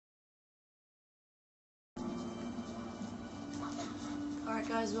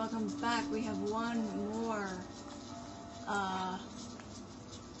Alright guys, welcome back. We have one more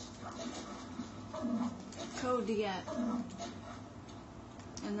code to get.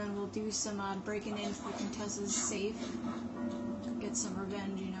 And then we'll do some breaking into the Contessa's safe. Get some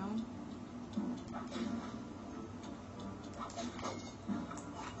revenge, you know?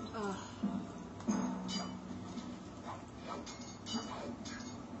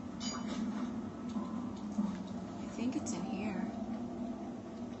 I think it's in here.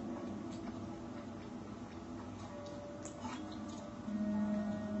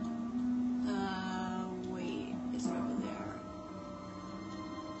 Wait, is it over there?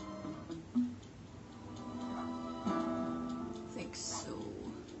 I think so.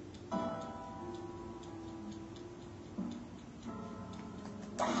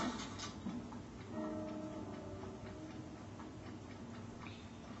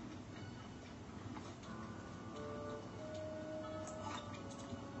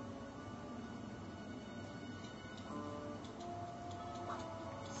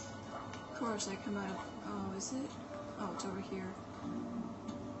 Of course, I come out of. Oh, is it? Oh, it's over here.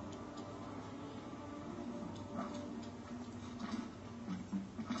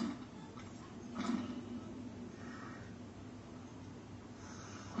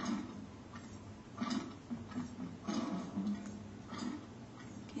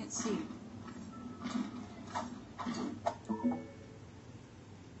 Can't see.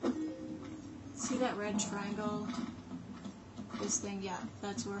 See that red triangle? This thing, yeah,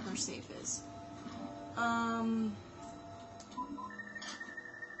 that's where her safe is.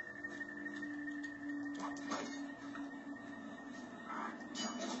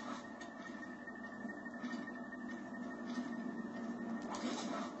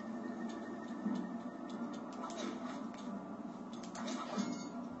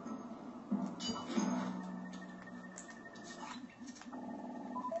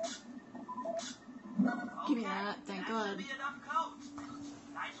 Give me that, thank God.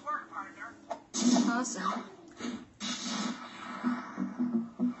 Nice work, partner. Awesome.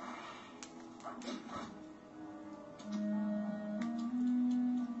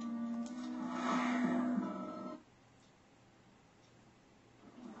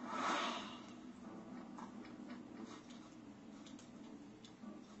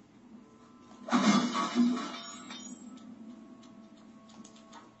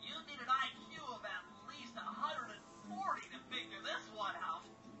 You need an IQ of at least 140 to figure this one out.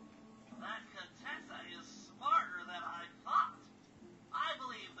 That Contessa is smarter than I thought. I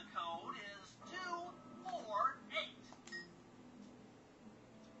believe the code is 248.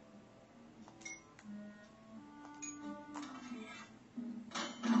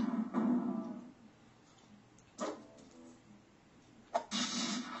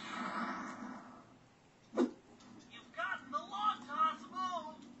 You've gotten the long toss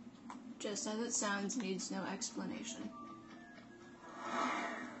move. Just as it sounds, needs no explanation.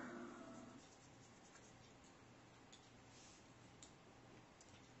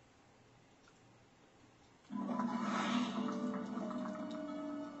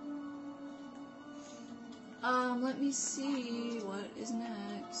 Let me see what is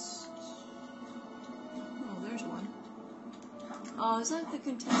next. Oh, there's one. Oh, is that the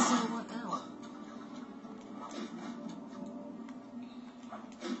Contessa one out?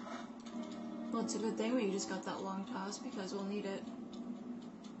 Well, it's a good thing we just got that long toss because we'll need it.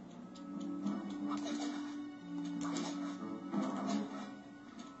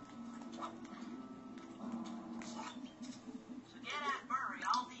 To get at Murray,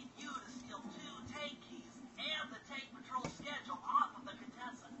 I'll need you to steal 2 tank keys and the tank patrol schedule off of the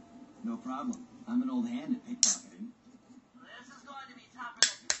Contessa. No problem. I'm an old hand at pickpocketing. This is going to be tougher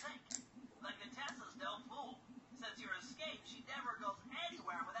than you think. The Contessa's no fool. Since your escape, she never goes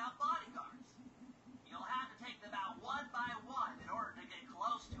anywhere without bodyguards. You'll have to take them out one by one in order to get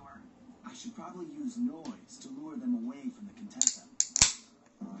close to her. I should probably use noise to lure them away from the Contessa.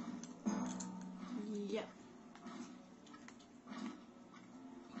 Yep.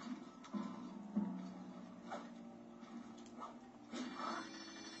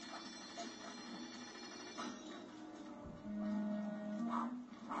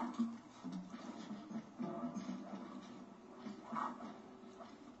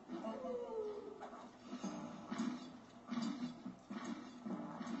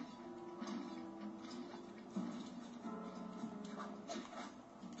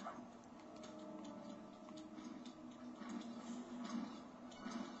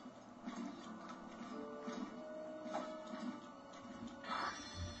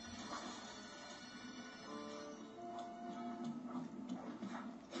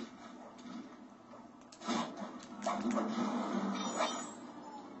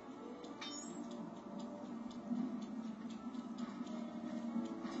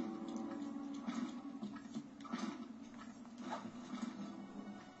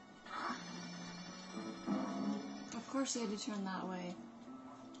 course he had to turn that way.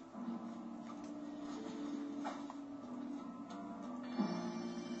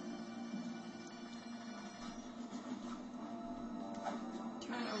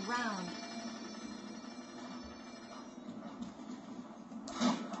 Turn it around.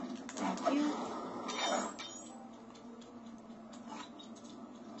 Thank you.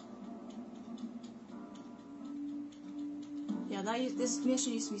 Yeah, this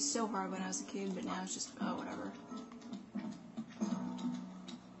mission used to be so hard when I was a kid, but now it's just, oh, whatever.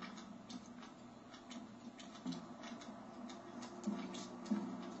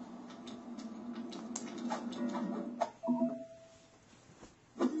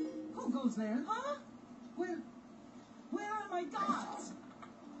 Who goes there, huh? Where are my dots?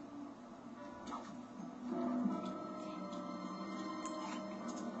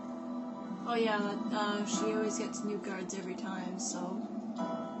 Oh yeah, she always gets new guards every time, so...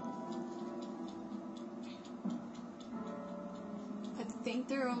 I think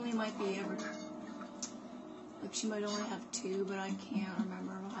there only might be ever... Like, she might only have 2, but I can't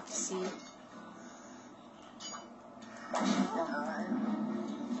remember. We'll have to see.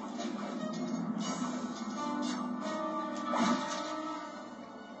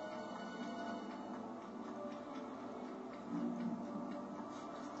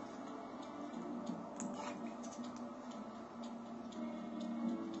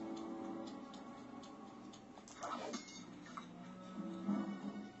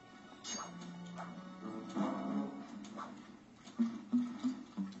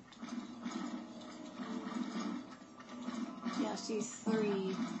 Yeah, she's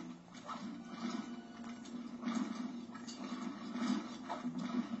 3.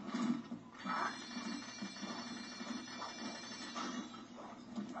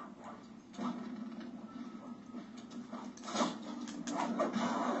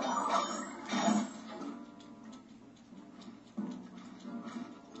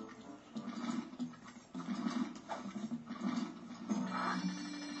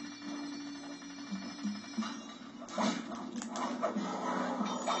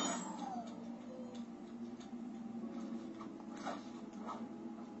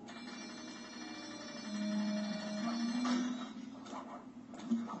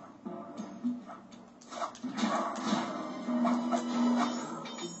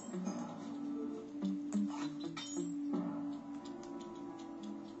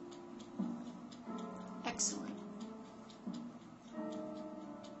 Excellent.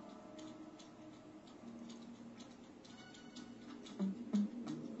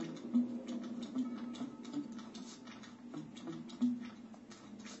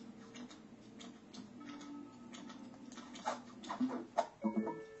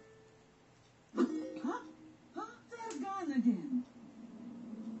 Huh? There's gone again.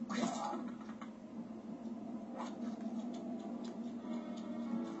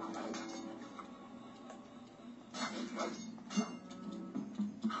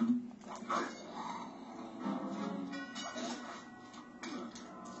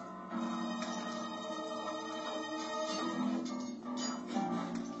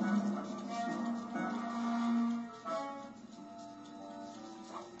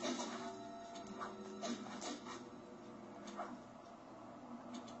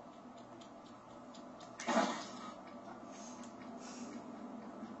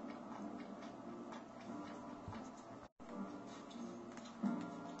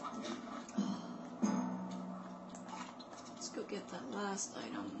 Let's go get that last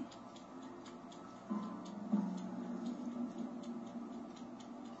item.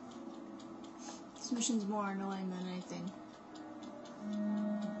 This mission's more annoying than anything.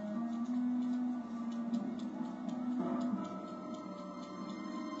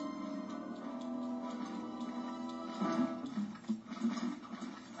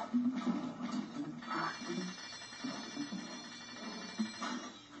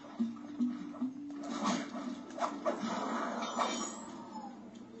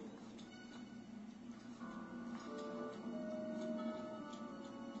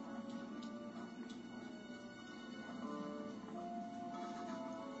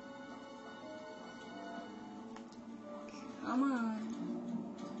 Come on.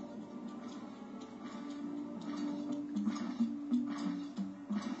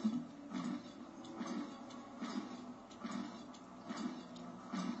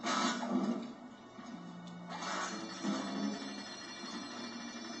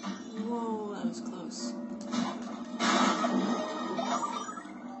 Whoa, that was close.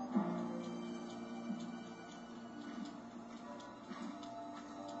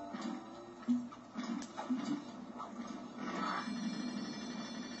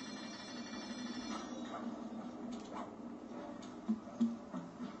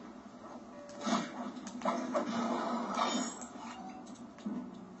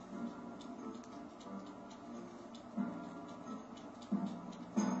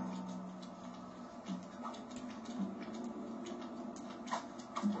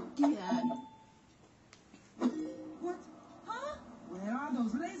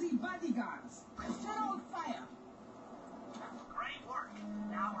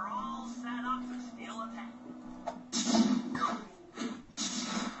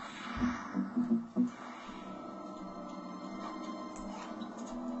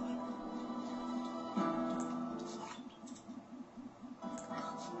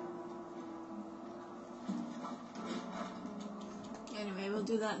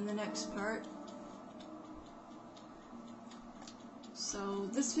 do that in the next part. So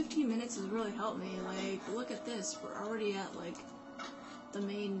this 15 minutes has really helped me. Like, look at this. We're already at like the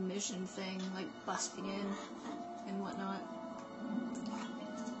main mission thing, like busting in and whatnot.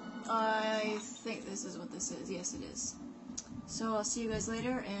 I think this is what this is. Yes, it is. So I'll see you guys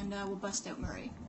later, and we'll bust out Murray.